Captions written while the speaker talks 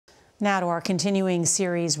Now to our continuing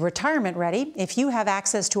series, Retirement Ready. If you have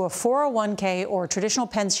access to a 401k or traditional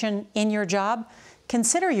pension in your job,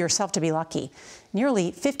 consider yourself to be lucky. Nearly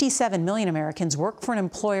 57 million Americans work for an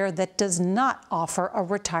employer that does not offer a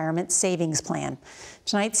retirement savings plan.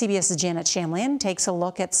 Tonight, CBS's Janet Shamlian takes a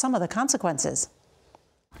look at some of the consequences.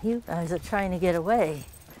 You guys are trying to get away.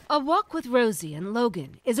 A walk with Rosie and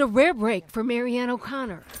Logan is a rare break for Marianne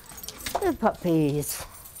O'Connor. The puppies.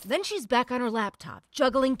 Then she's back on her laptop,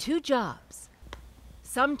 juggling 2 jobs.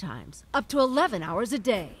 Sometimes up to 11 hours a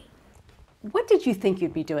day. What did you think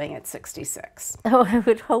you'd be doing at 66? Oh, I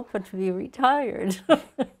would hope to be retired.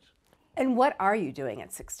 And what are you doing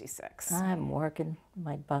at 66? I'm working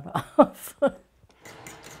my butt off.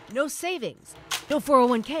 No savings, no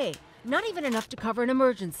 401k, not even enough to cover an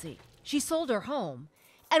emergency. She sold her home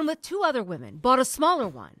and with 2 other women bought a smaller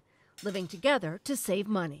one, living together to save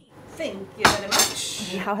money. Thank you very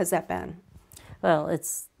much. How has that been? Well,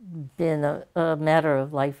 it's been a matter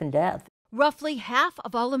of life and death. Roughly half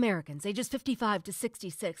of all Americans ages 55 to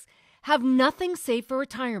 66 have nothing saved for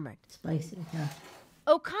retirement. Spicy, yeah.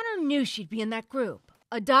 O'Connor knew she'd be in that group,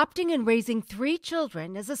 adopting and raising 3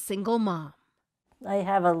 children as a single mom. I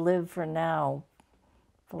have a live for now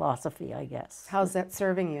philosophy, I guess. How's that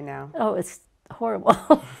serving you now? Oh, it's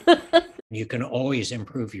horrible. You can always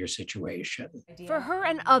improve your situation. For her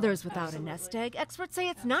and others without a nest egg, experts say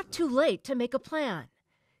it's not too late to make a plan.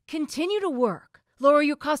 Continue to work, lower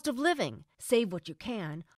your cost of living, save what you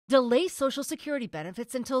can, delay Social Security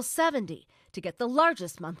benefits until 70 to get the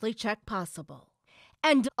largest monthly check possible.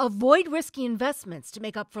 And avoid risky investments to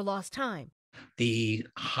make up for lost time. The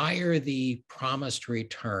higher the promised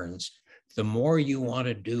returns, the more you want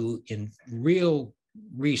to do in real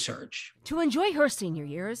research. To enjoy her senior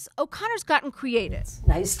years, O'Connor's gotten creative. It's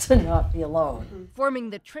nice to not be alone.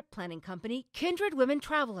 Forming the trip planning company Kindred Women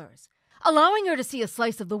Travelers, allowing her to see a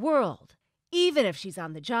slice of the world, even if she's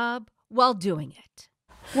on the job while doing it.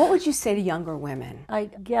 What would you say to younger women? I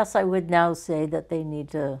guess I would now say that they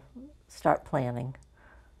need to start planning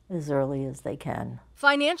as early as they can.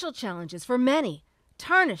 Financial challenges for many,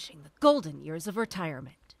 tarnishing the golden years of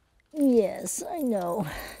retirement. Yes, I know.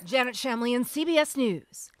 Janet Shamlian, CBS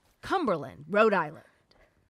News, Cumberland, Rhode Island.